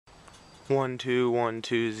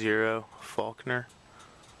VID00125 Faulkner.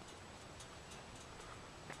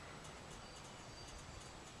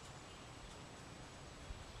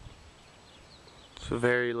 It's a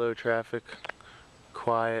very low traffic,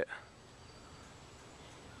 quiet.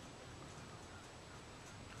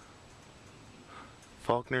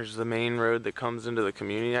 Faulkner's the main road that comes into the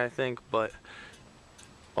community, I think, but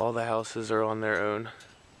all the houses are on their own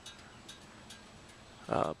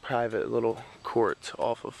private little courts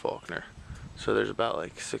off of Faulkner. So there's about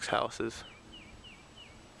like 6 houses.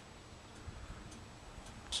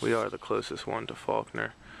 We are the closest one to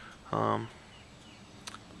Faulkner. Got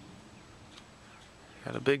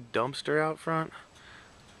a big dumpster out front.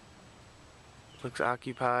 Looks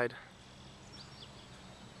occupied.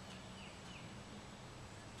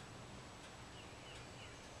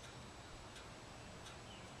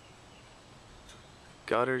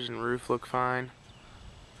 Gutters and roof look fine.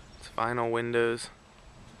 It's vinyl windows.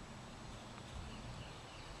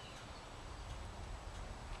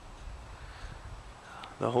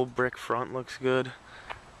 The whole brick front looks good.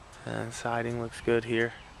 And siding looks good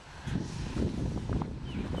here.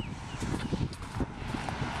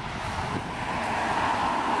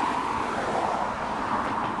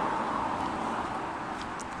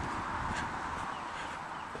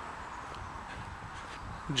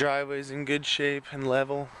 Driveway's in good shape and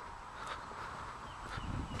level.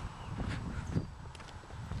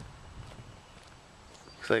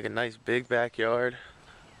 Looks like a nice big backyard.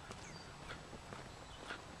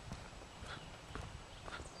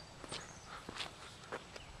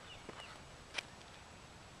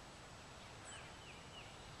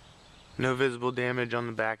 No visible damage on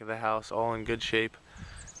the back of the house, all in good shape.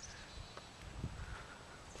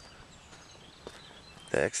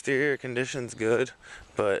 The exterior condition's good,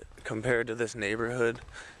 but compared to this neighborhood,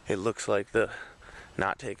 it looks like the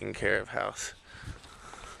not taken care of house.